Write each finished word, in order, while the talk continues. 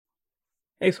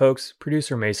Hey folks,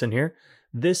 producer Mason here.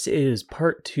 This is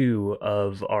part two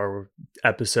of our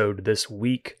episode this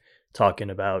week talking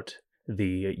about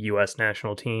the US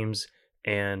national teams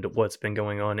and what's been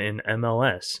going on in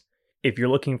MLS. If you're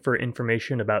looking for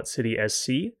information about City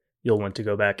SC, you'll want to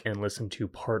go back and listen to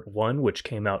part one, which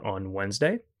came out on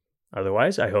Wednesday.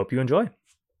 Otherwise, I hope you enjoy.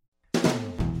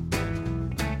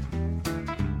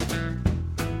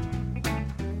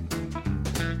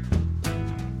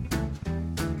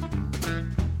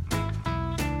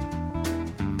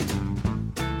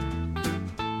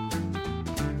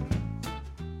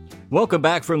 Welcome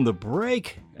back from the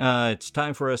break. It's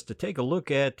time for us to take a look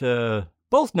at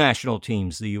both national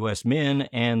teams, the U.S. men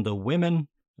and the women.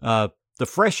 The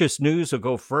freshest news will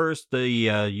go first. The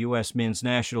U.S. men's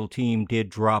national team did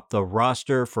drop the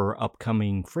roster for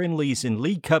upcoming friendlies and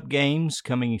League Cup games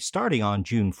starting on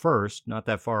June 1st, not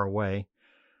that far away.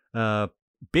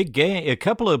 Big game, a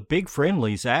couple of big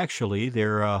friendlies, actually.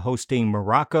 They're hosting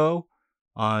Morocco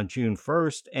on June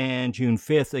 1st and June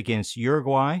 5th against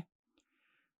Uruguay.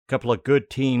 Couple of good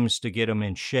teams to get them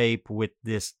in shape with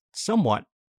this somewhat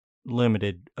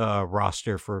limited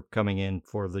roster for coming in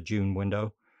for the June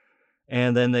window.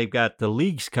 And then they've got the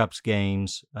Leagues Cups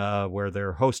games where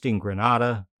they're hosting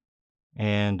Grenada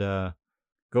and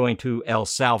going to El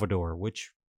Salvador,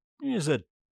 which is a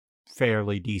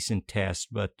fairly decent test,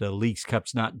 but the Leagues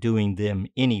Cup's not doing them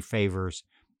any favors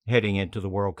heading into the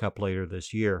World Cup later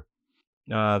this year.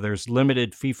 There's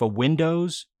limited FIFA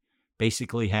windows.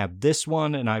 Basically have this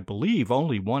one, and I believe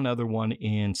only one other one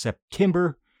in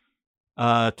September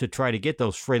to try to get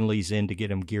those friendlies in to get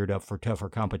them geared up for tougher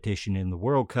competition in the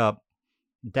World Cup.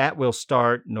 That will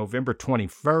start November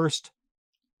 21st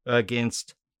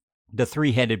against the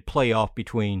three-headed playoff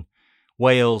between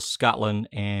Wales, Scotland,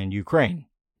 and Ukraine.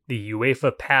 The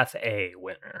UEFA Path A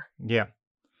winner. Yeah.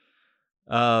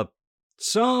 Not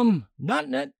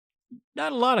a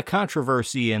lot of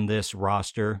controversy in this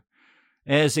roster.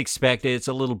 As expected, it's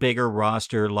a little bigger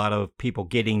roster, a lot of people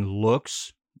getting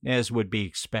looks, as would be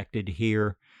expected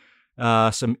here.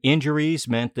 Some injuries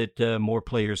meant that more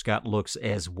players got looks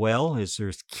as well, as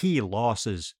there's key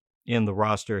losses in the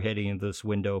roster heading into this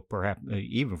window, perhaps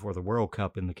even for the World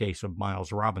Cup in the case of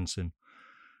Miles Robinson.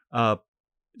 So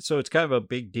it's kind of a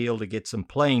big deal to get some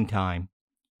playing time.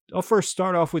 I'll first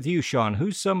start off with you, Sean.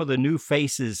 Who's some of the new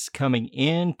faces coming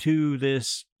into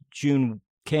this June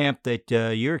camp that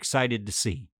you're excited to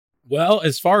see? Well,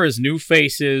 as far as new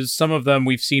faces, some of them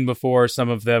we've seen before, some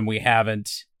of them we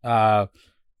haven't, but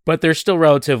they're still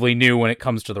relatively new when it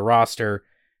comes to the roster.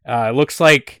 Looks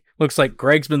like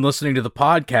Greg's been listening to the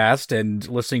podcast and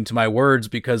listening to my words,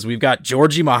 because we've got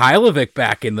Djordje Mihailovic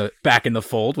back in the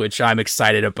fold, which I'm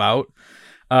excited about.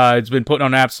 It's been putting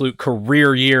on an absolute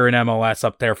career year in MLS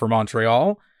up there for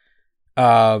Montreal.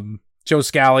 Joe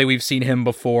Scally, we've seen him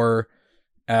before.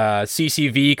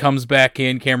 CCV comes back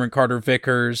in, Cameron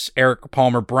Carter-Vickers, Eric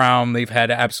Palmer-Brown. They've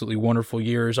had absolutely wonderful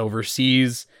years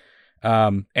overseas.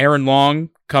 Aaron Long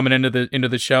coming into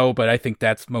the show, but I think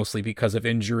that's mostly because of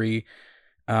injury.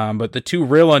 But the two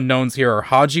real unknowns here are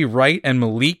Haji Wright and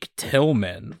Malik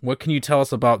Tillman. What can you tell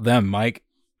us about them, Mike?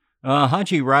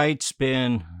 Haji Wright's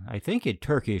been, I think in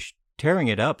Turkish, tearing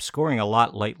it up, scoring a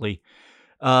lot lately.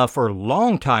 For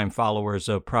longtime followers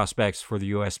of prospects for the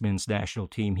U.S. men's national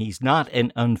team, he's not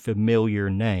an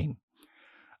unfamiliar name.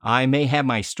 I may have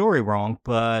my story wrong,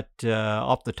 but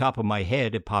off the top of my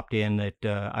head, it popped in that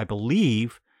I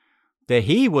believe that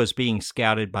he was being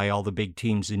scouted by all the big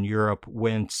teams in Europe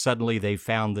when suddenly they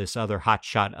found this other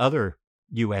other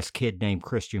U.S. kid named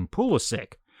Christian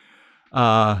Pulisic,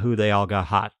 who they all got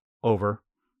hot over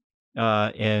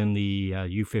in the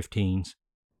U15s.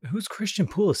 Who's Christian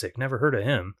Pulisic? Never heard of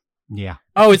him. Yeah.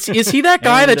 Oh, is he that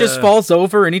guy that just falls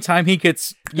over anytime he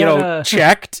gets,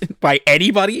 checked by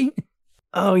anybody?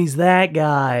 Oh, he's that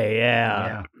guy.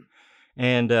 Yeah.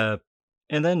 And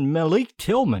then Malik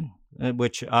Tillman,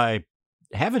 which I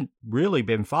haven't really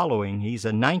been following. He's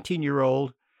a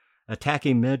 19-year-old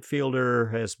attacking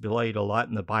midfielder, has played a lot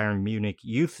in the Bayern Munich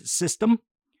youth system.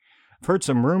 I've heard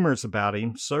some rumors about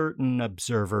him. Certain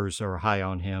observers are high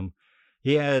on him.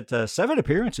 He had 7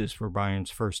 appearances for Bayern's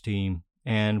first team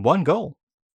and 1 goal.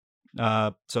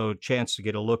 So a chance to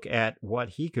get a look at what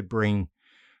he could bring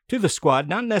to the squad,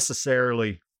 not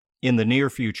necessarily in the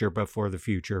near future, but for the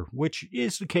future, which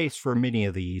is the case for many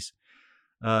of these.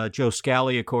 Joe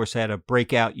Scally, of course, had a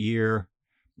breakout year,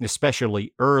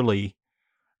 especially early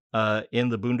in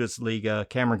the Bundesliga.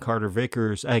 Cameron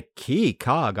Carter-Vickers, a key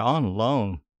cog on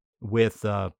loan with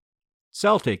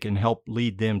Celtic, and helped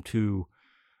lead them to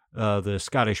the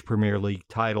Scottish Premier League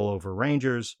title over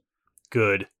Rangers.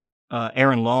 Good.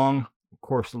 Aaron Long, of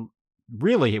course,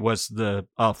 really was the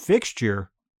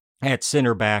fixture at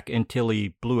center back until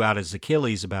he blew out his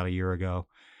Achilles about a year ago.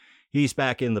 He's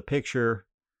back in the picture,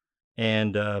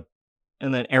 and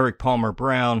then Eric Palmer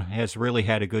Brown has really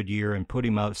had a good year and put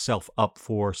himself up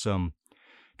for some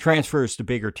transfers to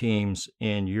bigger teams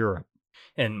in Europe.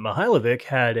 And Mihailovic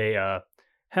had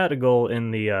a goal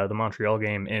in the Montreal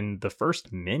game in the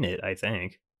first minute, I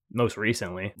think. Most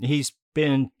recently, he's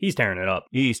tearing it up.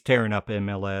 He's tearing up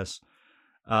MLS.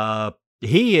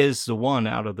 He is the one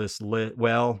out of this list.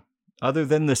 Well, other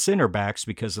than the center backs,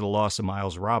 because of the loss of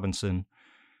Miles Robinson,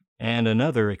 and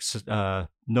another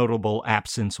notable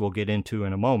absence we'll get into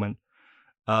in a moment.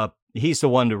 He's the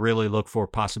one to really look for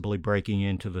possibly breaking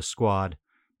into the squad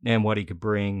and what he could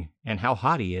bring and how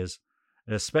hot he is,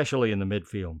 especially in the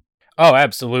midfield. Oh,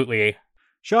 absolutely.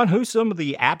 Sean, who's some of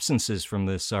the absences from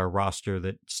this roster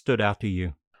that stood out to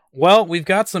you? Well, we've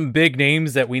got some big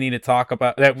names that we need to talk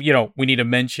about, that, we need to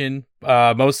mention.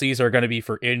 Most of these are going to be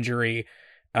for injury.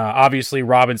 Obviously,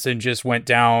 Robinson just went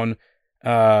down.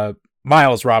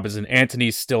 Miles Robinson.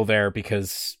 Anthony's still there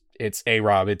because it's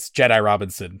A-Rob. It's Jedi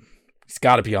Robinson. He's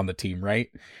got to be on the team,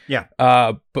 right? Yeah.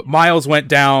 But Miles went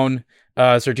down.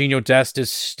 Serginho Dest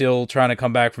is still trying to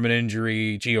come back from an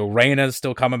injury. Gio Reyna is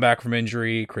still coming back from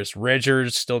injury. Chris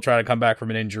Ridgers still trying to come back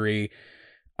from an injury.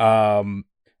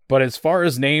 But as far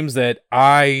as names that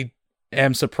I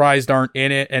am surprised aren't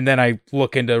in it, and then I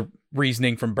look into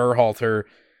reasoning from Berhalter,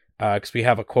 because we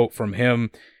have a quote from him.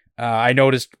 I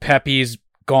noticed Pepe's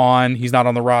gone. He's not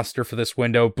on the roster for this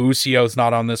window. Busio's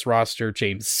not on this roster.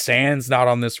 James Sands not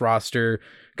on this roster.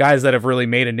 Guys that have really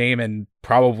made a name and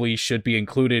probably should be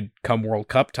included come World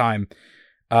Cup time.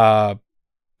 But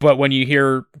when you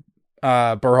hear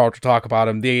Berhalter talk about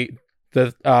him, the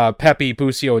Pepe,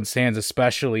 Busio, and Sands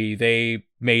especially, they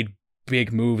made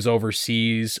big moves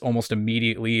overseas almost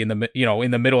immediately in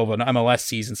the middle of an MLS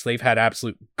season. So they've had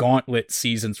absolute gauntlet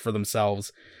seasons for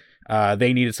themselves.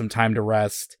 They needed some time to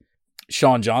rest.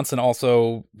 Sean Johnson,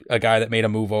 also a guy that made a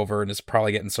move over and is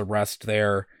probably getting some rest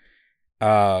there.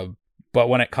 But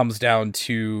when it comes down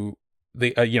to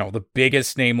the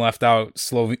biggest name left out,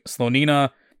 Slonina,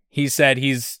 he said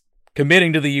he's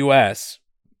committing to the U.S.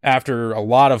 after a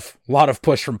lot of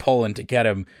push from Poland to get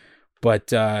him.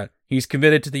 But he's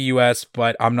committed to the U.S.,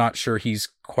 but I'm not sure he's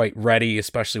quite ready,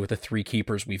 especially with the three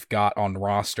keepers we've got on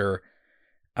roster.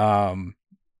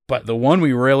 But the one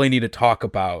we really need to talk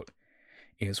about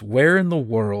is, where in the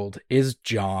world is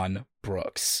John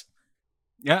Brooks?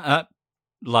 Yeah,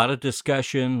 a lot of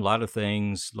discussion, a lot of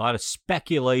things, a lot of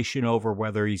speculation over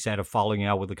whether he's had a falling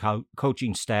out with the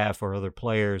coaching staff or other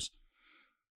players.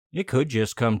 It could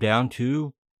just come down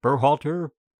to Berhalter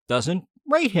doesn't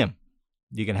rate him.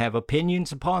 You can have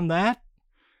opinions upon that,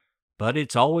 but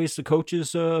it's always the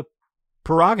coach's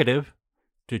prerogative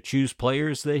to choose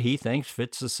players that he thinks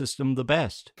fits the system the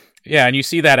best. Yeah, and you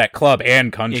see that at club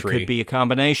and country. It could be a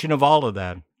combination of all of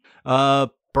that.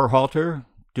 Berhalter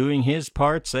doing his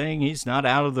part, saying he's not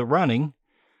out of the running.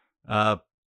 A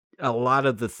lot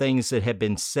of the things that have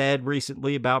been said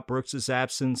recently about Brooks'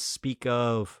 absence speak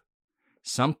of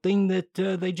something that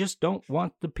they just don't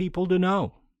want the people to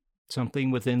know.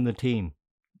 Something within the team.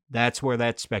 That's where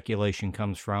that speculation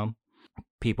comes from.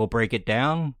 People break it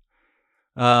down.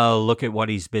 Look at what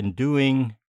he's been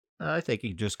doing. I think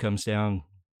it just comes down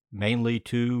mainly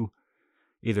to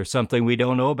either something we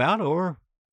don't know about, or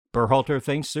Berhalter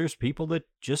thinks there's people that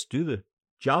just do the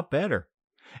job better.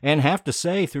 And have to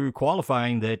say, through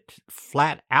qualifying, that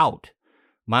flat out,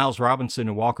 Miles Robinson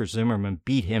and Walker Zimmerman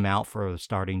beat him out for a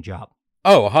starting job.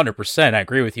 Oh, 100%. I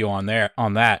agree with you on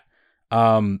that.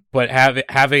 But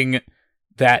having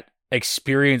that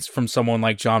experience from someone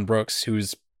like John Brooks,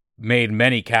 who's made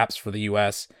many caps for the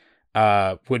U.S.,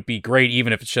 would be great,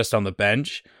 even if it's just on the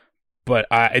bench. But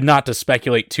not to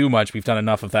speculate too much, we've done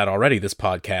enough of that already this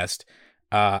podcast.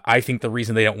 I think the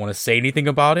reason they don't want to say anything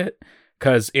about it,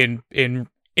 because in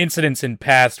incidents in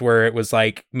past where it was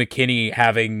like McKinney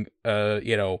having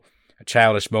a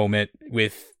childish moment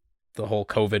with the whole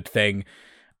COVID thing,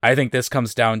 I think this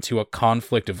comes down to a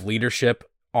conflict of leadership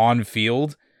on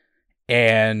field.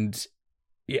 And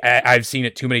I've seen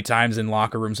it too many times in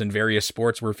locker rooms in various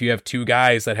sports, where if you have two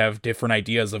guys that have different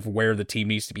ideas of where the team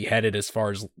needs to be headed as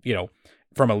far as,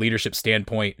 from a leadership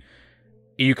standpoint,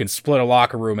 you can split a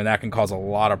locker room, and that can cause a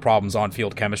lot of problems on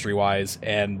field chemistry wise.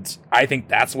 And I think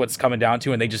that's what's coming down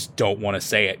to, and they just don't want to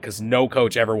say it because no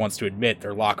coach ever wants to admit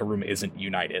their locker room isn't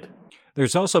united.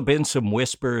 There's also been some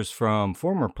whispers from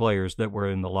former players that were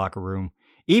in the locker room,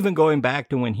 even going back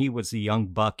to when he was the young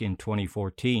buck in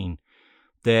 2014,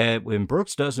 that when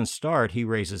Brooks doesn't start, he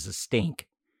raises a stink.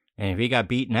 And if he got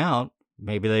beaten out,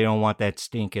 maybe they don't want that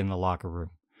stink in the locker room.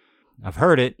 I've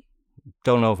heard it.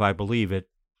 Don't know if I believe it,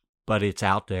 but it's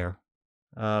out there.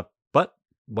 But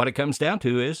what it comes down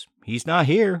to is he's not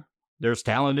here. There's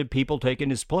talented people taking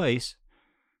his place.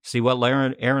 See what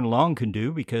Aaron Long can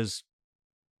do, because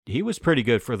he was pretty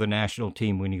good for the national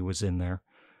team when he was in there.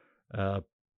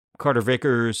 Carter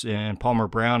Vickers and Palmer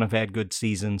Brown have had good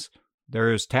seasons.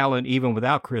 There's talent even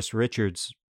without Chris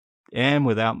Richards and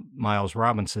without Miles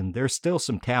Robinson. There's still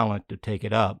some talent to take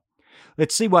it up.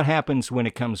 Let's see what happens when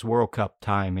it comes World Cup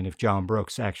time and if John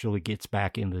Brooks actually gets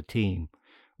back in the team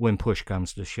when push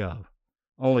comes to shove.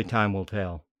 Only time will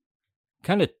tell.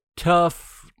 Kind of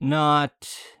tough not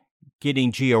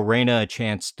getting Gio Reyna a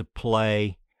chance to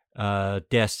play.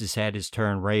 Dest has had his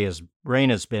turn.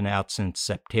 Reyna's been out since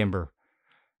September,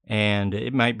 and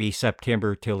it might be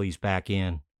September till he's back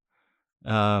in.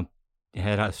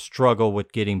 Had a struggle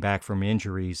with getting back from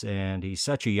injuries, and he's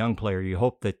such a young player. You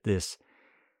hope that this,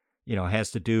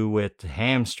 has to do with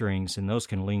hamstrings, and those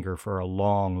can linger for a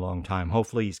long, long time.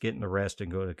 Hopefully he's getting the rest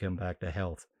and going to come back to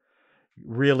health.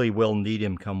 Really will need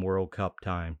him come World Cup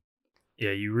time.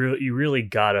 Yeah, you really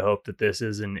gotta hope that this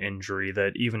is an injury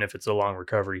that even if it's a long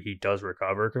recovery, he does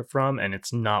recover from, and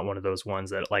it's not one of those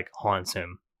ones that haunts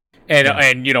him and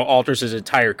alters his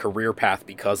entire career path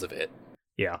because of it.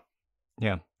 Yeah.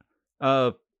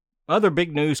 Other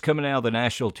big news coming out of the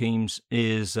national teams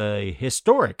is a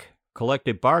historic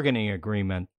collective bargaining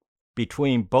agreement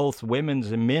between both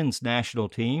women's and men's national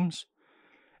teams,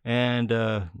 and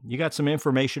you got some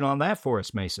information on that for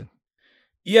us, Mason.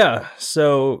 Yeah,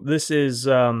 so this has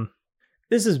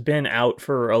been out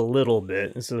for a little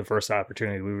bit. This is the first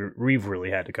opportunity we've really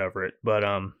had to cover it. But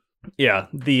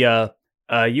the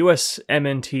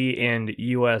USMNT and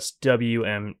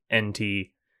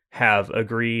USWMNT have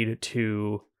agreed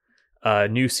to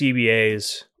new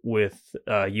CBAs with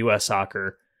US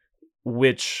Soccer,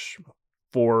 which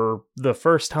for the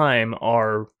first time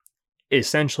are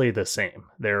essentially the same.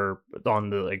 They're on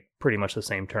the pretty much the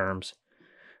same terms.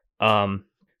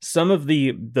 Some of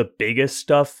the biggest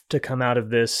stuff to come out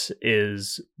of this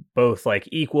is both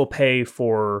equal pay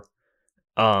for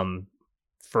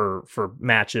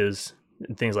matches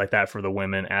and things like that for the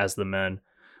women as the men,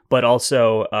 but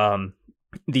also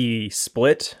the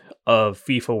split of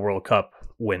FIFA World Cup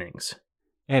winnings.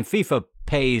 And FIFA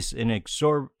pays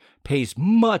pays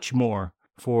much more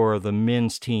for the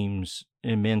men's teams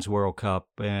in men's World Cup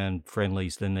and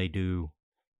friendlies than they do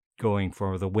going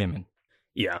for the women.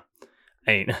 Yeah.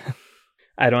 I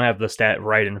don't have the stat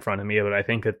right in front of me, but I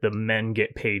think that the men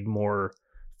get paid more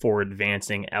for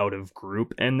advancing out of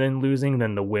group and then losing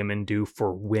than the women do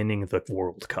for winning the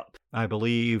World Cup. I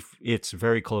believe it's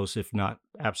very close, if not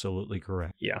absolutely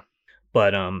correct. Yeah.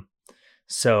 But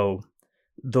so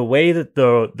the way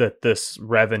that this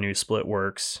revenue split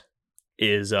works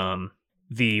is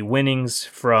the winnings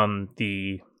from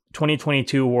the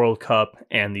 2022 World Cup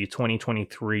and the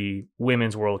 2023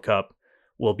 Women's World Cup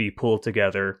will be pulled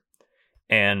together,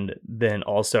 and then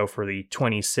also for the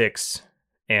 26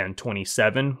 and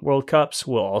 27 World Cups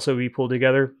will also be pulled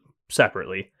together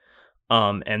separately.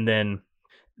 And then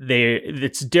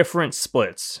it's different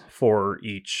splits for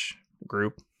each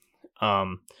group.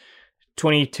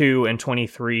 22 and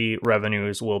 23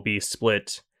 revenues will be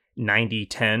split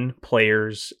 90-10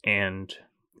 players and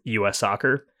US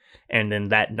Soccer, and then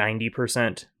that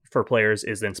 90% for players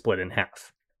is then split in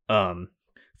half.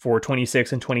 For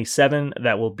 26 and 27,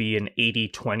 that will be an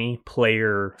 80-20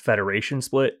 player federation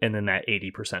split, and then that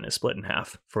 80% is split in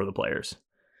half for the players.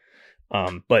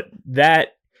 But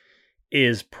that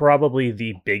is probably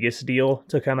the biggest deal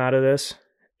to come out of this,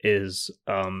 is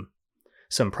some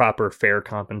proper fair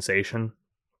compensation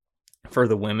for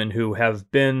the women who have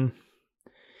been,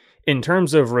 in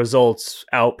terms of results,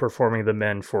 outperforming the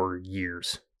men for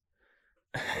years,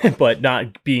 but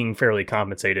not being fairly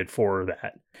compensated for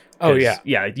that. Oh yeah.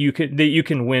 You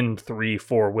can win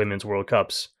 3-4 women's World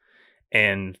Cups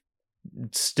and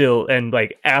still, and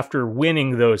after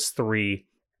winning those 3,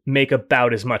 make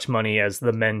about as much money as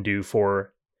the men do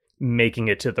for making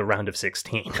it to the round of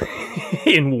 16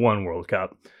 in one World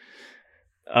Cup.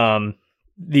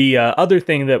 The other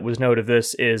thing that was noted of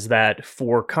this is that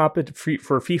for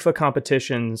FIFA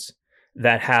competitions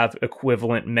that have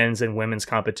equivalent men's and women's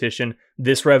competition,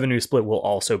 this revenue split will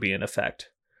also be in effect.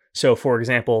 So, for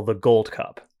example, the Gold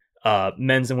Cup,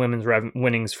 men's and women's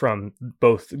winnings from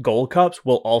both Gold Cups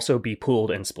will also be pooled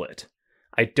and split.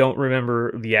 I don't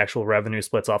remember the actual revenue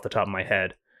splits off the top of my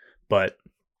head, but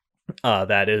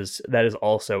that is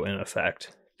also in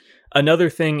effect. Another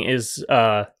thing is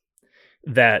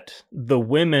that the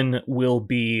women will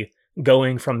be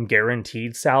going from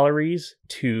guaranteed salaries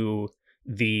to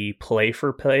the play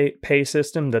for pay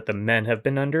system that the men have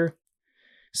been under.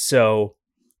 So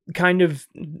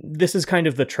this is kind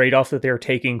of the trade-off that they're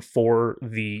taking for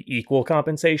the equal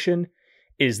compensation,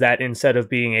 is that instead of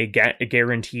being a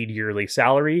guaranteed yearly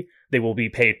salary, they will be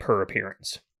paid per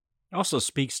appearance. Also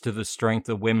speaks to the strength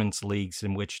of women's leagues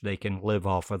in which they can live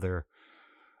off of their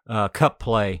cup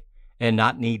play and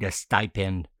not need a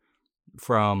stipend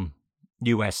from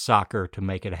U.S. soccer to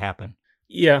make it happen.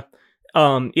 Yeah.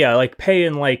 Like pay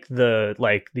in like the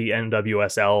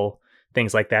NWSL,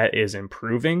 things like that is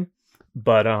improving,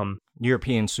 but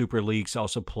European Super Leagues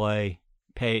also play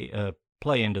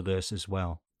into this as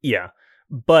well. Yeah,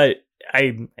 but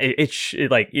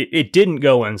it didn't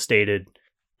go unstated.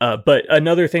 But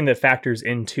another thing that factors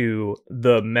into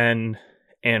the men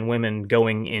and women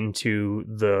going into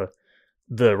the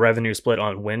revenue split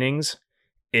on winnings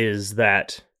is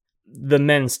that the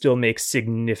men still make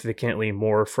significantly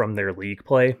more from their league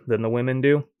play than the women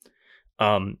do.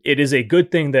 It is a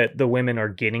good thing that the women are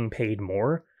getting paid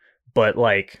more, but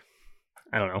like,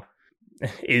 I don't know,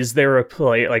 is there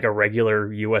a regular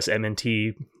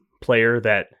USMNT player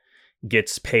that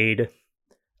gets paid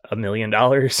 $1 million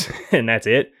and that's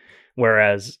it?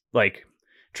 Whereas like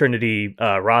Trinity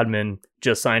Rodman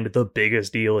just signed the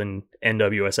biggest deal in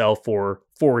NWSL for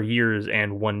 4 years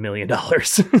and $1 million.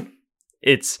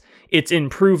 It's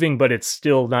improving, but it's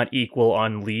still not equal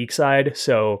on league side.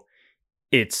 So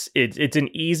it's an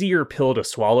easier pill to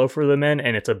swallow for the men,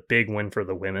 and it's a big win for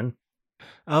the women.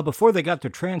 Before they got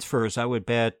their transfers, I would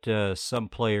bet some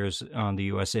players on the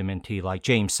USMNT, like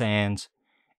James Sands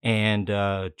and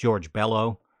George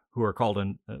Bello, who are called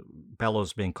in,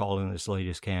 Bello's been called in this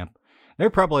latest camp. They're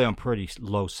probably on pretty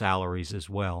low salaries as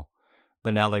well,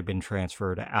 but now they've been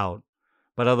transferred out.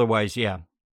 But otherwise, yeah,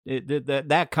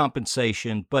 that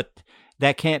compensation, but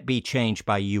that can't be changed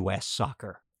by U.S.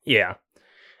 soccer. Yeah,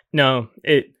 no,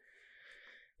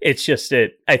 it's just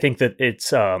I think that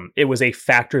it was a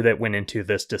factor that went into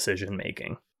this decision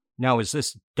making. Now, is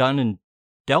this done and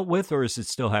dealt with, or does it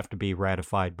still have to be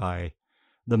ratified by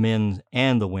the men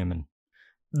and the women?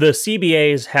 The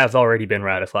CBAs have already been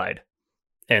ratified,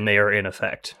 and they are in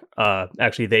effect.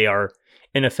 Actually, they are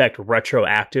in effect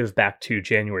retroactive back to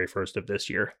January 1st of this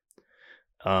year.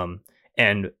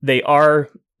 And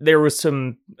there was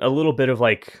a little bit of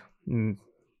like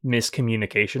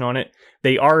miscommunication on it.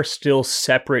 They are still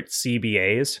separate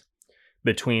CBAs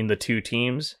between the two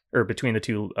teams, or between the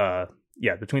two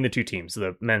teams,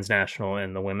 the men's national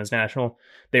and the women's national.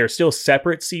 They are still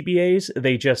separate CBAs.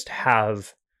 They just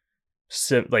have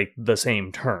the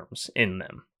same terms in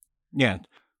them. Yeah.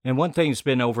 And one thing that's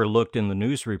been overlooked in the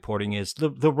news reporting is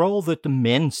the role that the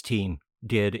men's team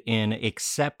did in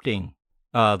accepting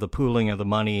the pooling of the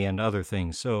money and other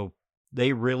things. So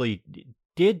they really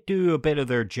did do a bit of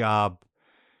their job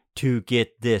to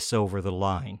get this over the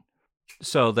line.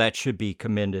 So that should be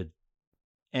commended.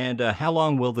 And how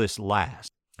long will this last?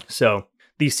 So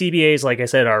the CBAs, like I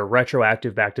said, are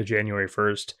retroactive back to January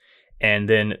 1st, and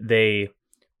then they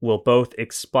will both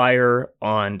expire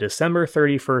on December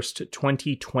 31st,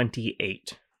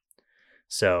 2028.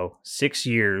 So 6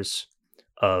 years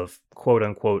of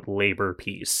quote-unquote labor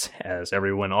peace, as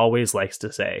everyone always likes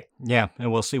to say. Yeah,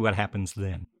 and we'll see what happens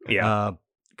then. Yeah.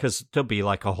 Because there'll be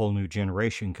like a whole new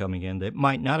generation coming in that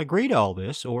might not agree to all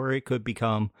this, or it could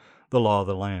become the law of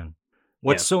the land.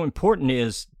 What's so important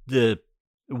is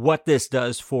what this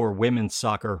does for women's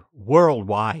soccer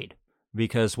worldwide,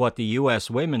 because what the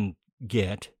U.S. women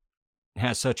get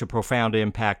has such a profound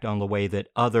impact on the way that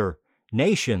other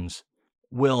nations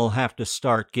will have to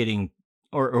start getting,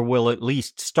 or will at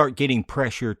least start getting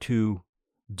pressure to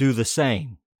do the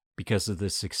same because of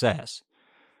this success.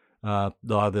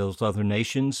 Those other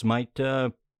nations might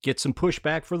get some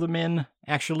pushback for the men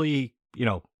actually,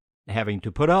 having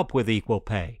to put up with equal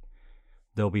pay.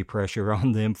 There'll be pressure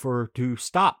on them to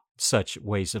stop such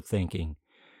ways of thinking.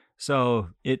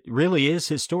 So it really is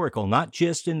historical, not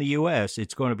just in the U.S.,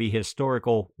 it's going to be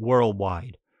historical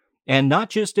worldwide. And not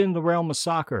just in the realm of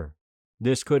soccer.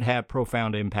 This could have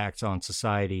profound impacts on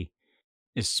society,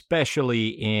 especially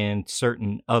in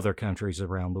certain other countries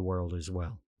around the world as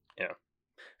well. Yeah.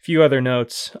 A few other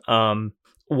notes.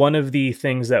 One of the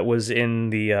things that was in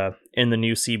the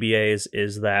new CBAs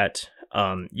is that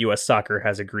U.S. Soccer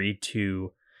has agreed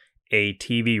to a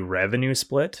TV revenue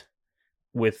split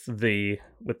with the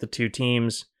two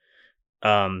teams.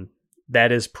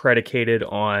 That is predicated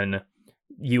on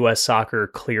U.S. Soccer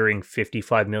clearing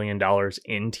 $55 million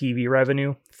in TV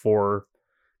revenue for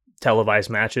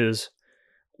televised matches,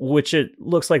 which it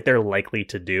looks like they're likely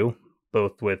to do,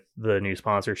 both with the new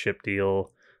sponsorship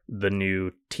deal, the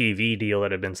new TV deal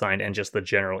that have been signed, and just the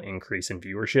general increase in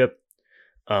viewership.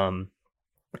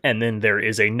 And then there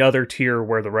is another tier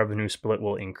where the revenue split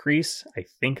will increase. I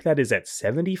think that is at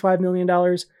 $75 million,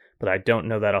 but I don't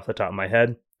know that off the top of my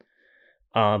head.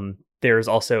 There's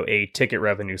also a ticket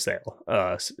revenue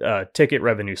ticket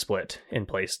revenue split in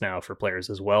place now for players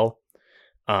as well,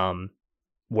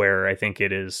 where I think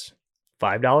it is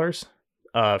 $5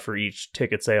 for each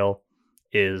ticket sale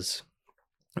is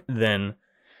then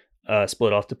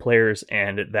split off to players,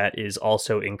 and that is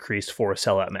also increased for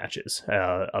sellout matches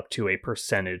up to a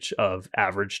percentage of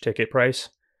average ticket price.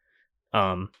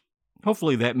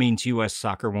 Hopefully that means U.S.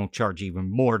 Soccer won't charge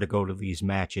even more to go to these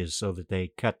matches so that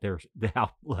they cut the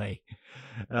outlay.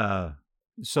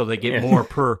 So they get more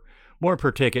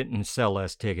per ticket and sell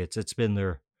less tickets. It's been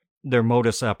their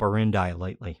modus operandi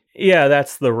lately. Yeah,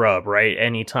 that's the rub, right?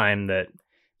 Anytime that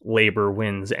labor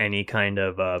wins any kind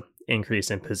of increase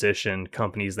in position,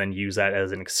 companies then use that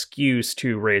as an excuse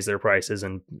to raise their prices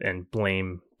and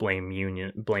blame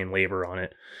labor on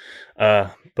it.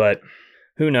 But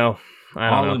who knows? I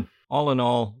don't know. All in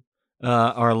all,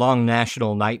 our long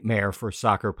national nightmare for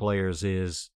soccer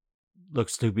players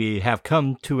looks to have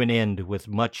come to an end with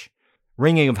much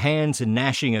wringing of hands and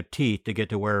gnashing of teeth to get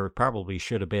to where it probably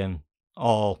should have been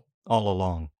all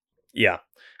along. Yeah.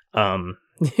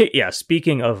 Yeah.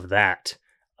 Speaking of that,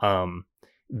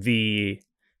 the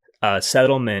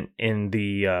settlement in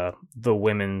the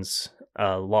women's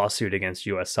lawsuit against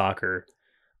U.S. Soccer.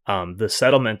 The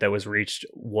settlement that was reached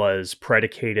was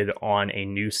predicated on a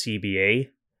new CBA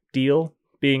deal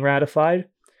being ratified.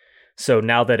 So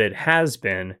now that it has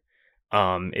been,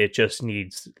 it just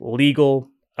needs legal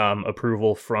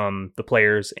approval from the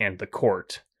players and the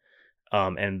court.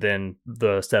 And then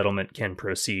the settlement can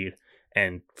proceed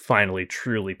and finally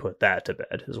truly put that to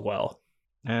bed as well.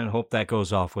 And hope that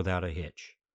goes off without a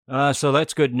hitch. So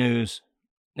that's good news.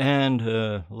 And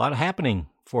a lot happening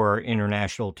for our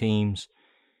international teams.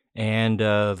 And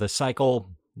the cycle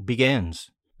begins.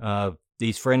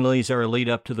 These friendlies are a lead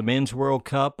up to the Men's World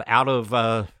Cup out of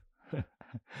the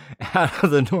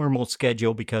normal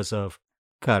schedule because of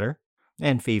Qatar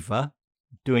and FIFA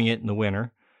doing it in the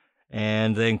winter.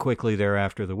 And then quickly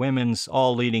thereafter, the women's,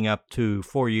 all leading up to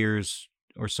 4 years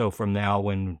or so from now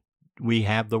when we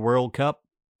have the World Cup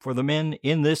for the men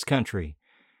in this country.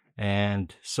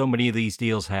 And so many of these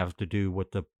deals have to do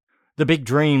with the big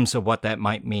dreams of what that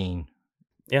might mean.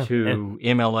 Yeah, to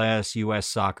MLS, U.S.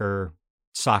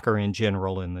 soccer in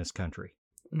general in this country.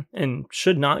 And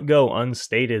should not go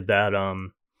unstated that,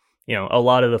 a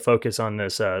lot of the focus on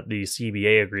these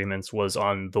CBA agreements was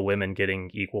on the women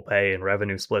getting equal pay and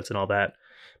revenue splits and all that.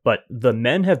 But the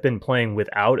men have been playing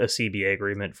without a CBA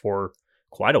agreement for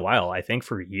quite a while, I think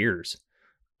for years.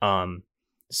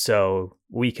 So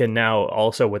we can now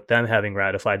also, with them having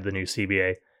ratified the new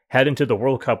CBA, head into the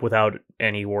World Cup without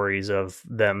any worries of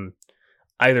them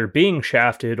either being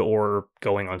shafted or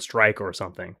going on strike or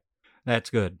something.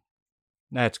 That's good.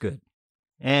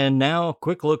 And now, a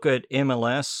quick look at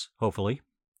MLS, hopefully.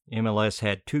 MLS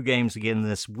had 2 games again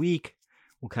this week.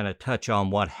 We'll kind of touch on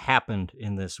what happened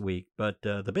in this week. But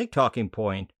the big talking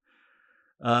point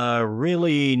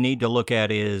really need to look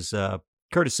at is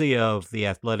courtesy of The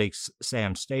Athletic's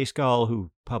Sam Stejskal, who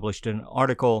published an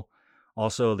article.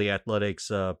 Also, The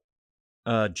Athletic's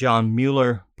John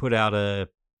Mueller put out a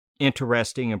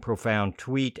interesting and profound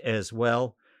tweet as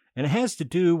well, and it has to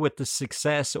do with the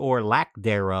success or lack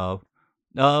thereof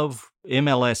of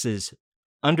MLS's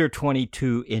Under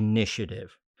 22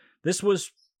 initiative. This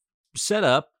was set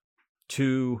up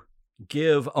to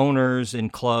give owners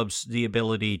and clubs the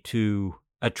ability to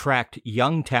attract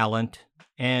young talent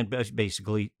and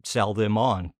basically sell them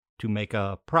on to make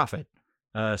a profit,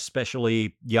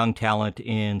 especially young talent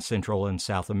in Central and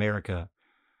South America.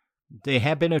 They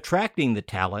have been attracting the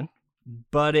talent,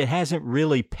 but it hasn't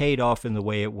really paid off in the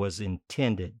way it was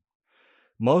intended.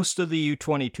 Most of the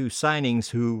U22 signings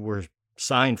who were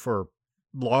signed for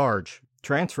large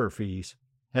transfer fees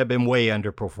have been way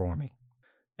underperforming,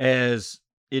 as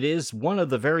it is one of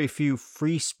the very few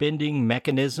free spending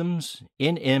mechanisms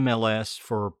in MLS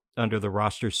for under the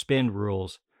roster spend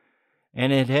rules,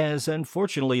 and it has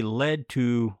unfortunately led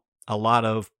to a lot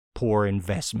of poor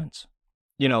investments.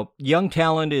 Young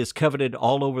talent is coveted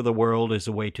all over the world as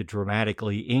a way to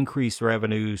dramatically increase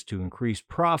revenues, to increase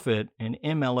profit, and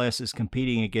MLS is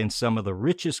competing against some of the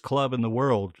richest club in the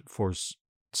world for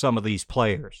some of these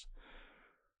players.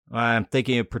 I'm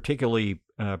thinking of particularly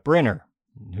Brenner,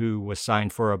 who was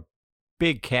signed for a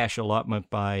big cash allotment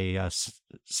by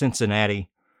Cincinnati,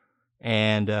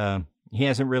 and he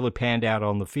hasn't really panned out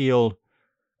on the field.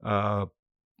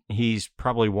 He's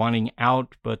probably wanting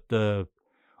out, but the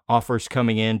offers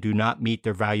coming in do not meet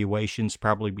their valuations,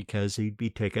 probably because he'd be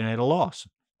taken at a loss.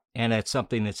 And that's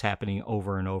something that's happening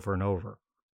over and over and over.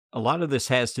 A lot of this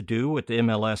has to do with the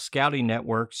MLS scouting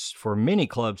networks for many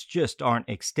clubs just aren't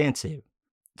extensive.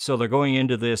 So they're going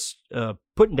into this,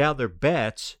 putting down their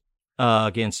bets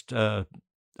against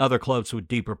other clubs with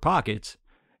deeper pockets,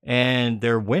 and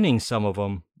they're winning some of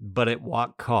them, but at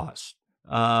what cost?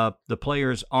 The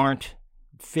players aren't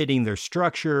fitting their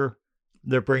structure.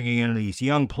 They're bringing in these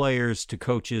young players to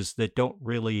coaches that aren't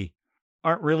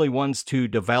really ones to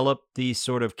develop these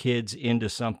sort of kids into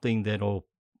something that'll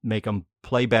make them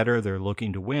play better. They're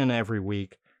looking to win every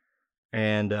week.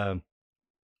 And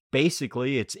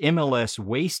basically, it's MLS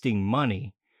wasting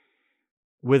money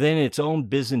within its own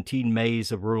Byzantine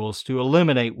maze of rules to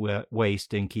eliminate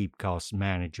waste and keep costs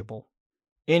manageable.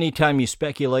 Anytime you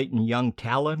speculate in young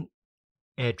talent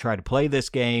and try to play this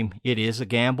game, it is a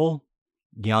gamble.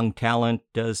 Young talent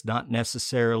does not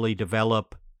necessarily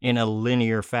develop in a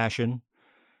linear fashion,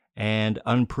 and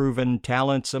unproven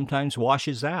talent sometimes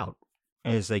washes out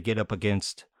as they get up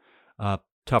against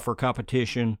tougher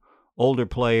competition, older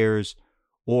players,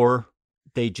 or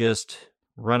they just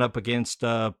run up against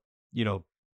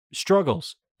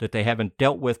struggles that they haven't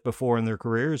dealt with before in their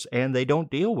careers, and they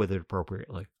don't deal with it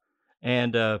appropriately.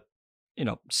 And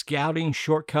scouting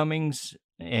shortcomings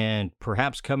and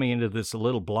perhaps coming into this a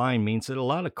little blind means that a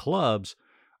lot of clubs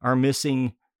are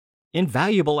missing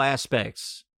invaluable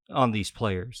aspects on these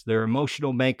players: their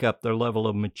emotional makeup, their level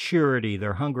of maturity,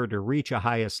 their hunger to reach a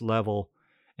highest level,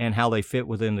 and how they fit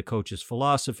within the coach's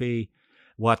philosophy,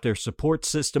 what their support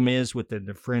system is within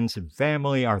their friends and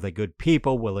family. Are they good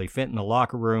people? Will they fit in the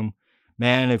locker room?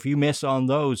 Man, if you miss on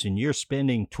those and you're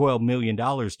spending $12 million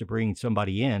to bring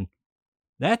somebody in,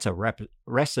 that's a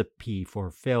recipe for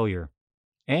failure.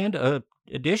 And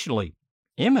additionally,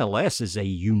 MLS is a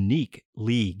unique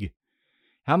league.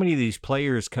 How many of these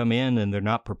players come in and they're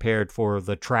not prepared for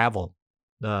the travel,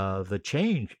 the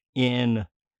change in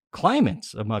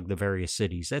climates among the various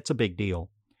cities? That's a big deal.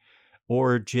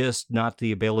 Or just not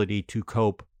the ability to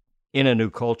cope in a new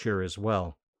culture as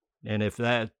well. And if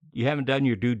that you haven't done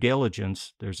your due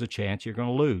diligence, there's a chance you're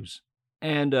going to lose.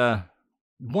 And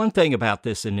one thing about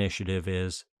this initiative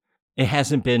is it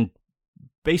hasn't been,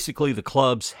 basically the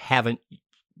clubs haven't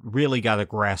really got a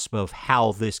grasp of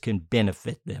how this can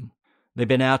benefit them. They've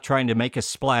been out trying to make a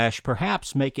splash,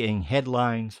 perhaps making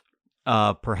headlines,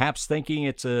 perhaps thinking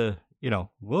it's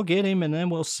we'll get him and then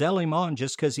we'll sell him on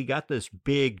just because he got this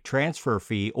big transfer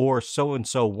fee or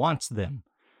so-and-so wants them.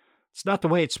 It's not the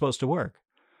way it's supposed to work.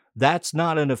 That's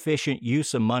not an efficient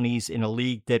use of monies in a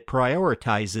league that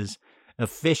prioritizes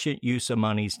efficient use of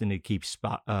monies to keep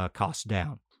costs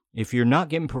down. If you're not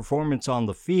getting performance on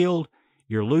the field,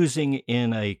 you're losing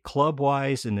in a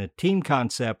club-wise and a team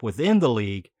concept within the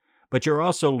league, but you're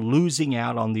also losing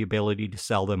out on the ability to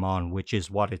sell them on, which is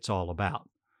what it's all about.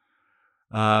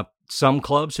 Some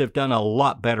clubs have done a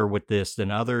lot better with this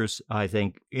than others. I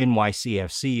think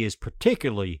NYCFC has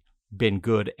particularly been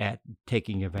good at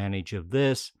taking advantage of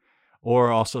this,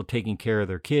 or also taking care of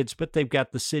their kids, but they've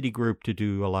got the City Group to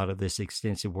do a lot of this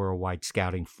extensive worldwide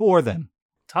scouting for them.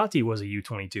 Tati was a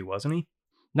U22, wasn't he?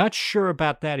 Not sure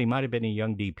about that. He might have been a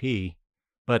young DP,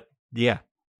 but yeah,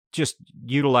 just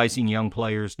utilizing young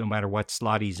players no matter what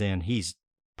slot he's in. He's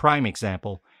prime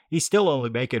example. He's still only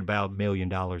making about $1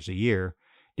 million a year.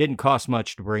 Didn't cost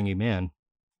much to bring him in.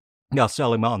 They'll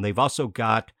sell him on. They've also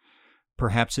got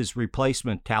perhaps his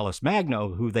replacement, Talles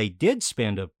Magno, who they did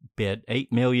spend a bit.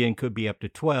 $8 million, could be up to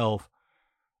 12.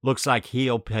 Looks like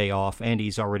he'll pay off, and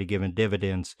he's already given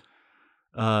dividends,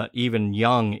 even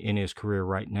young in his career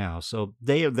right now. So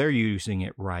they're using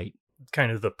it right.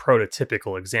 Kind of the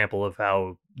prototypical example of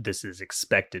how this is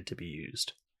expected to be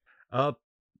used.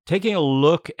 Taking a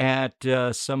look at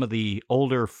some of the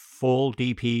older full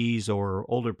DPs or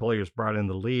older players brought in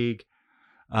the league,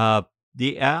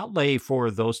 the outlay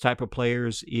for those type of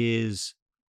players is,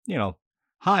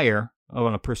 higher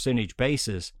on a percentage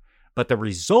basis, but the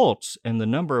results and the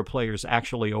number of players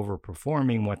actually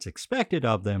overperforming what's expected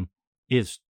of them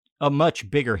is a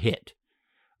much bigger hit,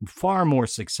 far more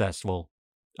successful.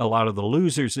 A lot of the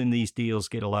losers in these deals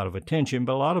get a lot of attention,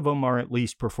 but a lot of them are at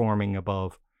least performing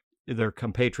above their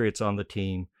compatriots on the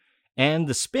team. And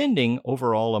the spending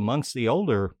overall amongst the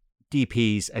older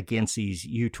DPs against these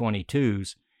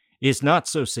U22s is not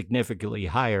so significantly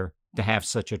higher to have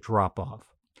such a drop-off.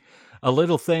 A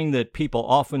little thing that people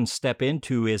often step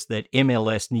into is that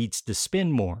MLS needs to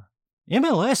spend more.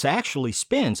 MLS actually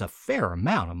spends a fair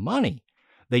amount of money.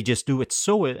 They just do it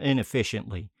so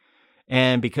inefficiently.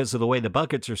 And because of the way the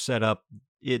buckets are set up,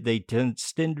 they tend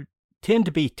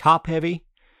to be top-heavy.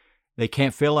 They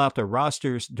can't fill out their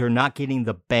rosters. They're not getting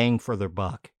the bang for their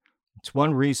buck. It's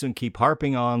one reason keep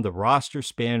harping on the roster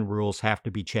spin rules have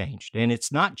to be changed. And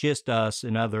it's not just us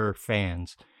and other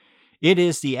fans. It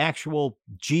is the actual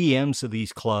GMs of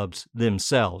these clubs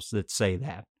themselves that say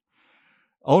that.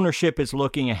 Ownership is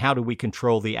looking at how do we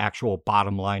control the actual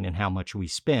bottom line and how much we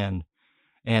spend.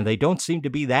 And they don't seem to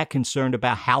be that concerned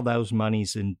about how those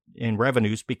monies and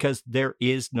revenues, because there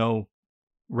is no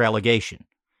relegation.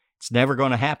 It's never going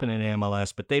to happen in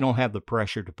MLS, but they don't have the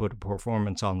pressure to put a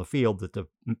performance on the field that the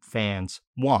fans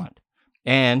want.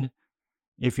 And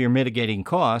if you're mitigating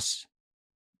costs,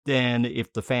 then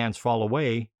if the fans fall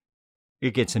away,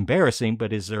 it gets embarrassing,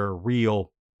 but is there a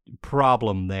real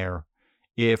problem there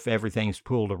if everything's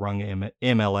pulled around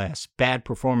MLS? Bad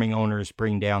performing owners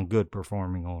bring down good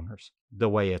performing owners, the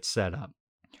way it's set up.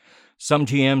 Some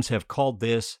GMs have called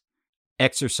this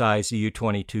exercise, the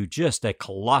U22, just a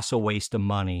colossal waste of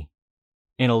money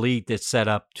in a league that's set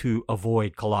up to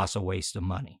avoid colossal waste of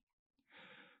money.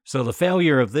 So the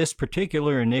failure of this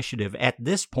particular initiative at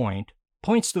this point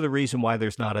points to the reason why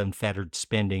there's not unfettered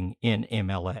spending in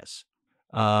MLS.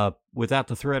 Without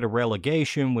the threat of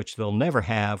relegation, which they'll never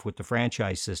have with the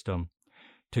franchise system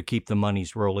to keep the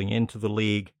monies rolling into the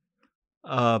league,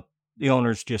 the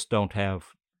owners just don't have,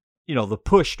 the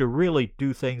push to really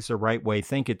do things the right way,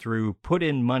 think it through, put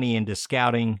in money into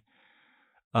scouting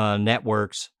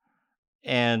networks,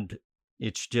 and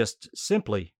it's just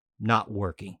simply not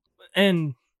working.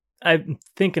 And I'm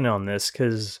thinking on this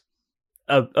because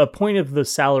a point of the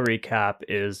salary cap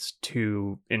is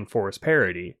to enforce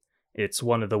parity. It's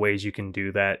one of the ways you can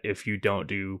do that if you don't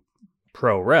do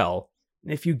pro-rel.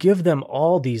 If you give them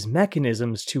all these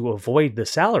mechanisms to avoid the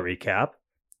salary cap,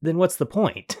 then what's the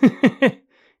point?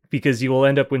 Because you will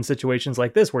end up in situations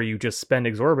like this where you just spend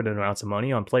exorbitant amounts of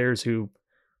money on players who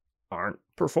aren't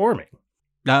performing.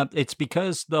 It's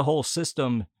because the whole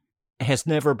system has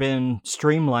never been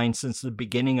streamlined since the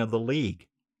beginning of the league.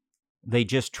 They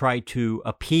just try to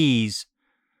appease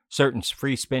certain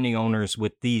free spending owners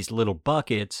with these little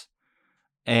buckets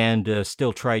and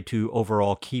still try to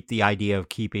overall keep the idea of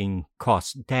keeping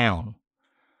costs down.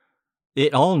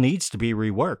 It all needs to be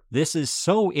reworked. This is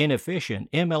so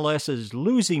inefficient. MLS is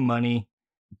losing money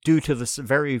due to the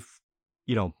very,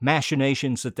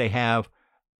 machinations that they have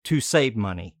to save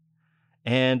money.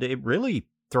 And it really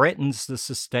threatens the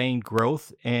sustained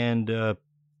growth and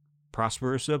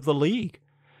prosperous of the league.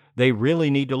 They really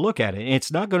need to look at it.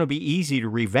 It's not going to be easy to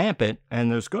revamp it,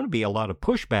 and there's going to be a lot of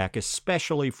pushback,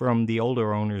 especially from the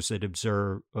older owners that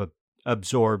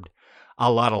absorbed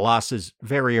a lot of losses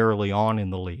very early on in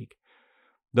the league.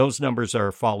 Those numbers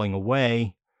are falling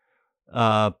away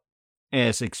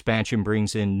as expansion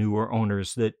brings in newer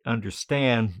owners that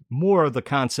understand more of the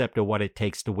concept of what it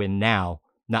takes to win now,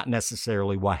 not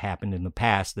necessarily what happened in the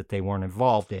past that they weren't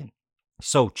involved in.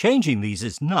 So changing these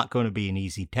is not going to be an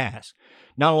easy task.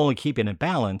 Not only keeping it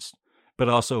balanced, but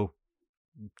also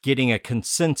getting a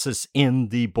consensus in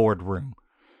the boardroom.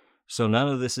 So none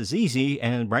of this is easy,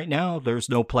 and right now there's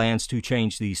no plans to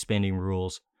change these spending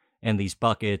rules and these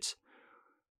buckets.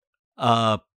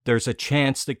 There's a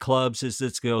chance that clubs, as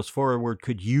this goes forward,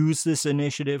 could use this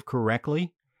initiative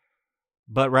correctly.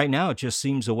 But right now, it just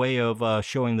seems a way of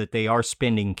showing that they are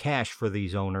spending cash for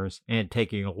these owners and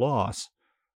taking a loss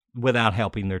without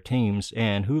helping their teams.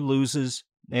 And who loses,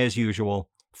 as usual?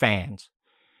 Fans.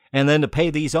 And then to pay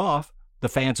these off, the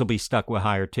fans will be stuck with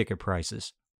higher ticket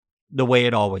prices. The way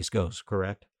it always goes,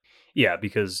 correct? Yeah,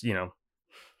 because,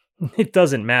 it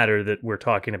doesn't matter that we're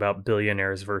talking about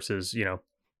billionaires versus,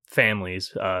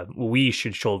 families. We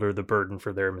should shoulder the burden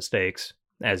for their mistakes,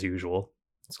 as usual.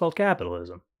 It's called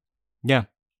capitalism. Yeah,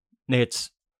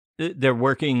 they're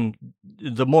working,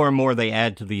 the more and more they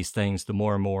add to these things, the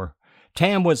more and more.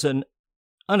 TAM was an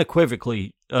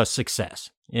unequivocally a success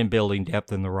in building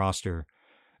depth in the roster.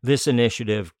 This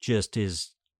initiative just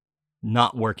is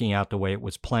not working out the way it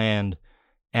was planned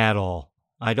at all.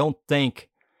 I don't think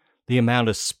the amount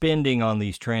of spending on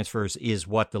these transfers is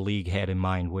what the league had in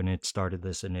mind when it started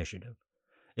this initiative.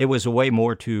 It was a way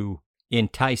more to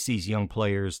entice these young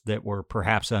players that were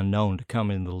perhaps unknown to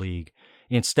come in the league.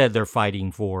 Instead, they're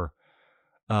fighting for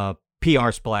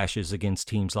PR splashes against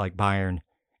teams like Bayern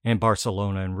and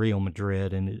Barcelona and Real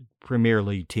Madrid and Premier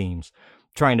League teams,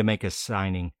 trying to make a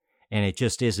signing, and it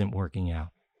just isn't working out.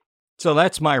 So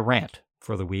that's my rant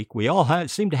for the week. We all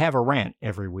seem to have a rant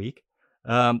every week.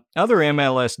 Other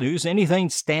MLS news, anything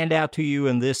stand out to you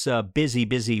in this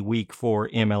busy week for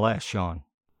MLS, Sean?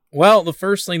 Well, the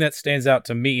first thing that stands out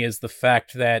to me is the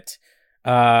fact that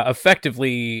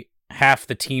effectively half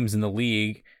the teams in the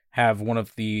league have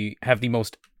the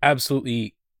most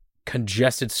absolutely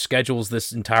congested schedules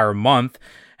this entire month,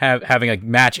 having a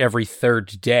match every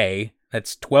third day.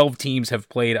 That's 12 teams have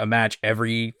played a match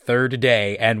every third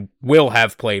day and will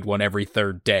have played one every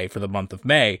third day for the month of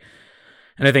May.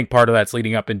 And I think part of that's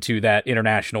leading up into that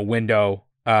international window.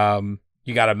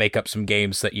 You got to make up some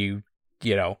games that you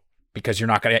know, because you're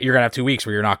going to have 2 weeks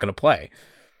where you're not going to play.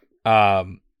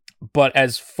 But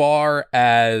as far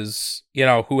as, you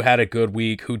know, who had a good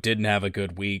week, who didn't have a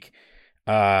good week,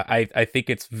 I think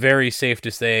it's very safe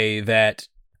to say that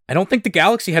I don't think the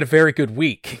Galaxy had a very good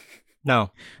week.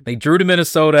 No. They drew to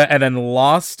Minnesota and then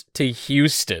lost to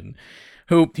Houston,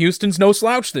 who Houston's no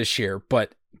slouch this year,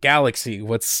 but Galaxy,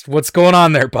 what's going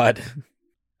on there, bud?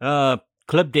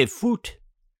 Club de Foot,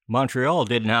 Montreal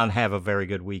did not have a very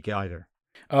good week either.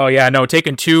 Oh yeah, no,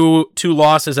 taking two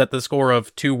losses at the score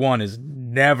of 2-1 is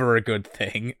never a good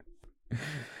thing.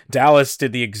 Dallas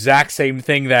did the exact same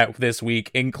thing this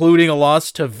week, including a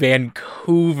loss to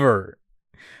Vancouver.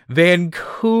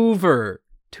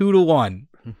 2-1.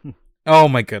 Oh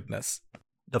my goodness.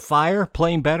 The Fire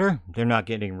playing better. They're not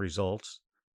getting results.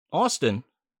 Austin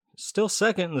still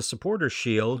second in the Supporters'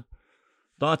 Shield.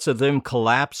 Thoughts of them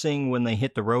collapsing when they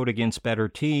hit the road against better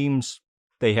teams.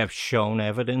 They have shown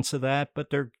evidence of that,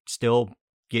 but they're still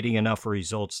getting enough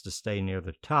results to stay near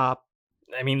the top.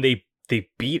 I mean, they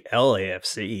beat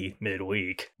LAFC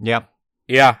midweek. Yep.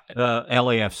 Yeah.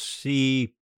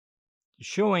 LAFC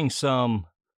showing some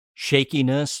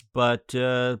shakiness, but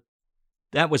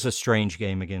that was a strange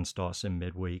game against Austin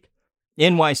midweek.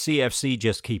 NYCFC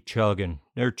just keep chugging.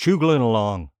 They're chugging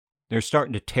along. They're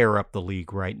starting to tear up the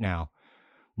league right now.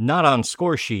 Not on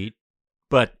score sheet,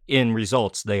 but in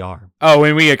results they are. Oh,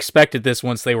 and we expected this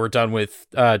once they were done with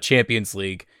Champions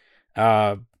League.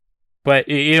 But,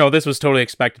 you know, this was totally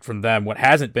expected from them. What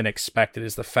hasn't been expected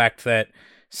is the fact that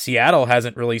Seattle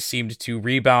hasn't really seemed to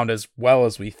rebound as well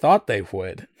as we thought they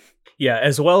would. Yeah,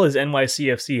 as well as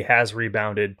NYCFC has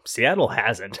rebounded, Seattle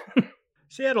hasn't.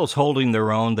 Seattle's holding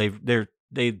their own.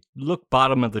 They look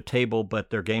bottom of the table, but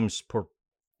their games per,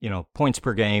 points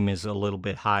per game is a little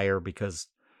bit higher because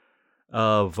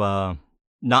of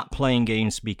not playing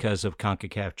games because of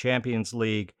CONCACAF Champions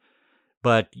League.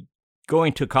 But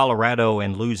going to Colorado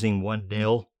and losing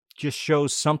 1-0 just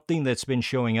shows something that's been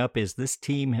showing up is this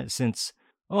team has since,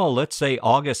 let's say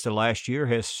August of last year,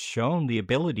 has shown the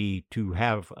ability to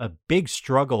have a big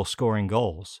struggle scoring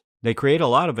goals. They create a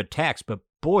lot of attacks, but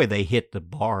boy, they hit the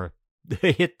bar.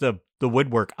 They hit the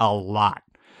woodwork a lot.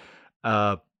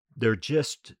 They're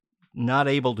just not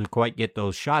able to quite get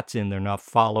those shots in. They're not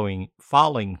falling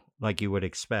like you would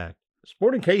expect.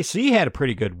 Sporting KC had a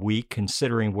pretty good week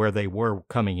considering where they were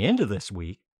coming into this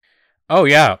week. Oh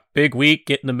yeah, big week,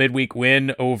 getting the midweek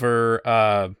win over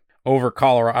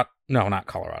Colorado. No, not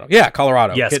Colorado. Yeah,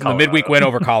 Colorado. Yes, getting Colorado. The midweek win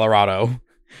over Colorado.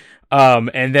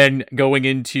 And then going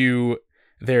into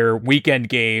their weekend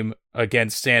game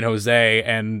against San Jose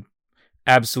and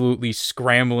absolutely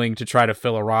scrambling to try to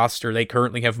fill a roster. They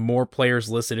currently have more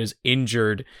players listed as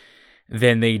injured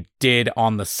than they did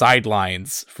on the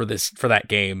sidelines for that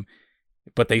game.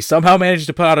 But they somehow managed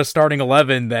to put out a starting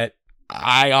 11 that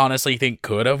I honestly think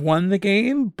could have won the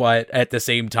game. But at the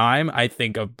same time, I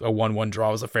think a 1-1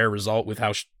 draw is a fair result with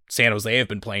how San Jose have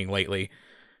been playing lately.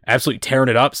 Absolutely tearing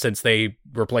it up since they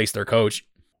replaced their coach.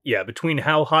 Yeah, between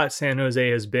how hot San Jose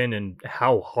has been and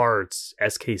how hard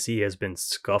SKC has been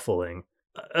scuffling,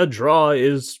 a draw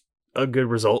is a good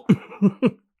result.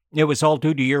 It was all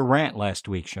due to your rant last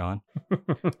week, Sean.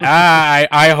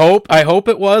 I hope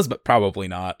it was, but probably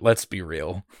not. Let's be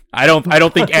real. I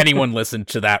don't think anyone listened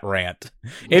to that rant.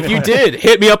 If you did,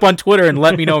 hit me up on Twitter and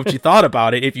let me know what you thought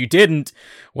about it. If you didn't,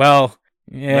 well,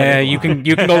 yeah, you can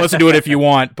go listen to it if you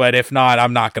want, but if not,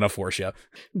 I'm not going to force you.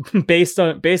 Based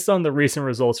on the recent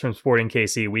results from Sporting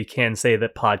KC, we can say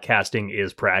that podcasting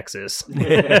is praxis.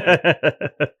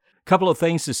 Couple of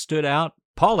things that stood out.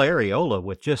 Paul Arriola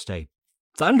with just a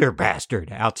thunder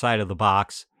bastard outside of the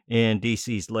box in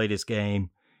DC's latest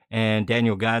game, and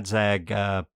Daniel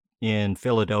Godzag in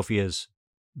Philadelphia's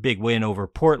big win over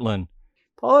Portland.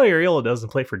 Paul Arriola doesn't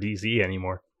play for DC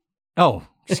anymore. Oh,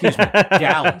 excuse me,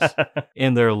 Dallas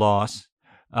in their loss.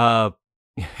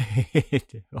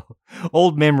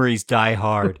 Old memories die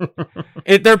hard.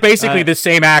 They're basically the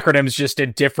same acronyms, just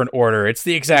in different order. It's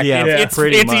the exact.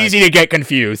 It's easy to get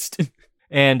confused.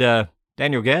 And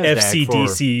Daniel Gazdag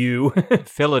FCDCU. for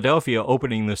Philadelphia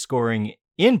opening the scoring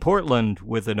in Portland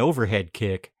with an overhead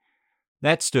kick.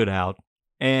 That stood out.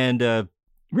 And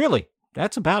really,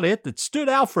 that's about it that stood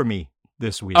out for me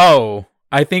this week. Oh,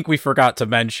 I think we forgot to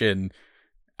mention,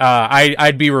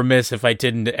 I'd be remiss if I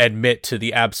didn't admit to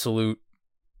the absolute,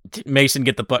 Mason,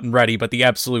 get the button ready, but the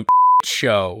absolute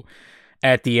show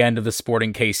at the end of the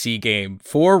Sporting KC game.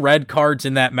 4 red cards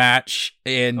in that match.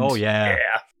 And oh, yeah.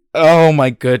 Oh my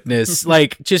goodness.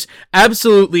 Like, just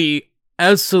absolutely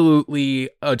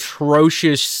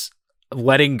atrocious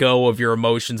letting go of your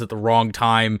emotions at the wrong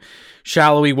time.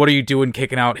 Shallowy, what are you doing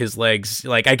kicking out his legs?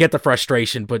 Like, I get the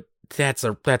frustration, but that's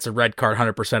a red card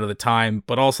 100% of the time.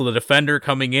 But also the defender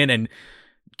coming in and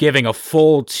giving a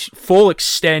full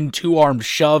extend 2-arm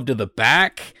shove to the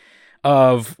back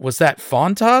of, was that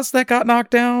Fontas that got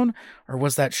knocked down? Or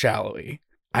was that Shallowy?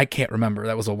 I can't remember.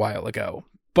 That was a while ago.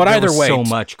 But there either was way, so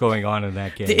much going on in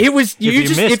that game. It was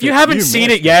if you haven't seen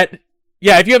it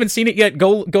yet,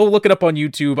 go look it up on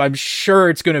YouTube. I'm sure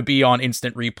it's going to be on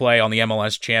instant replay on the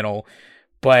MLS channel.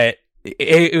 But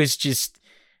it was just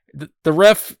the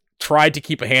ref tried to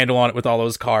keep a handle on it with all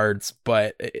those cards,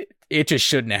 but it just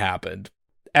shouldn't have happened.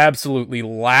 Absolutely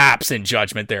lapse in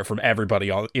judgment there from everybody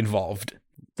involved.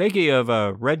 Thinking of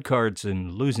red cards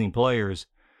and losing players,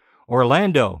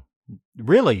 Orlando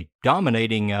really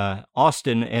dominating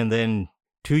Austin, and then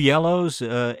 2 yellows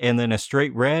and then a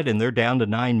straight red, and they're down to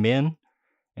 9 men,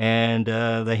 and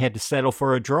they had to settle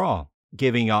for a draw,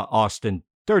 giving Austin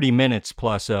 30 minutes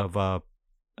plus of a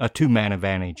 2-man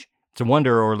advantage. It's a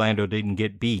wonder Orlando didn't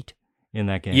get beat in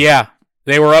that game. Yeah,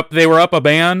 they were up a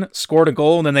man, scored a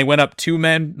goal, and then they went up 2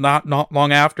 men not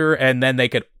long after, and then they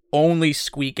could only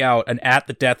squeak out an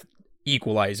at-the-death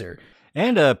equalizer.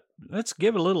 And let's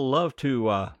give a little love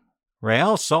to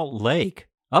Real Salt Lake,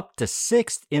 up to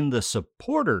 6th in the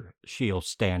Supporter Shield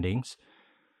standings.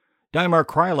 Daimar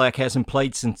Krylak hasn't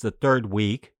played since the 3rd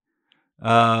week.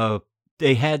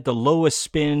 They had the lowest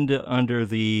spend under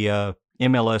the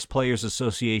MLS Players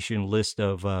Association list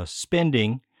of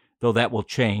spending, though that will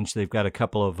change. They've got a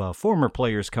couple of former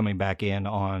players coming back in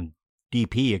on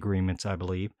DP agreements, I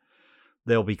believe.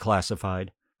 They'll be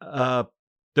classified.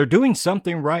 They're doing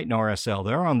something right in RSL.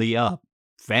 They're on the up.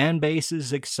 Fan base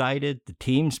is excited. The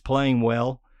team's playing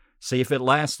well. See if it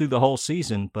lasts through the whole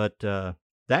season, but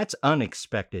that's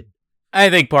unexpected.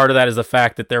 I think part of that is the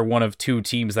fact that they're one of 2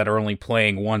 teams that are only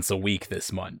playing once a week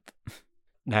this month.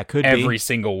 That could be. Every be.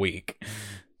 single week.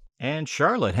 And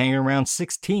Charlotte hanging around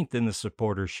 16th in the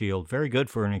Supporter Shield. Very good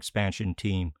for an expansion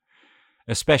team,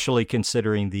 especially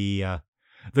considering the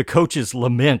coaches'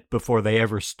 lament before they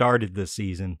ever started the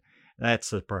season. That's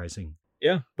surprising.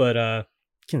 Yeah, but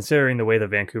considering the way that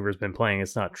Vancouver's been playing,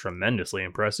 it's not tremendously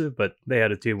impressive, but they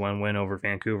had a 2-1 win over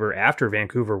Vancouver after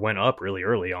Vancouver went up really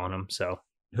early on them, so.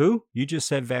 Who? You just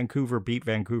said Vancouver beat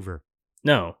Vancouver.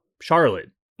 No,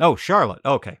 Charlotte. Oh, Charlotte.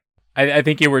 Okay. I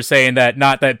think you were saying that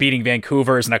not that beating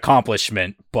Vancouver is an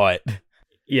accomplishment, but...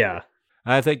 Yeah.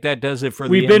 I think that does it for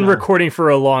We've been recording for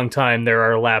a long time. There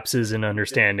are lapses in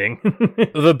understanding.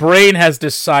 The brain has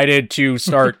decided to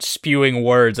start spewing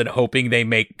words and hoping they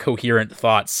make coherent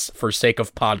thoughts for sake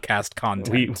of podcast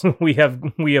content. We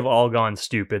have all gone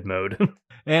stupid mode.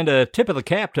 And a tip of the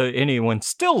cap to anyone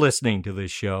still listening to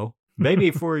this show.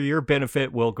 Maybe for your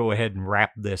benefit, we'll go ahead and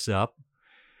wrap this up.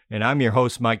 And I'm your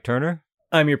host, Mike Turner.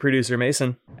 I'm your producer,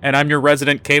 Mason. And I'm your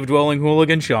resident cave-dwelling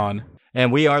hooligan, Sean.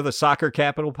 And we are the Soccer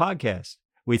Capital Podcast.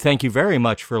 We thank you very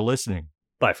much for listening.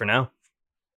 Bye for now.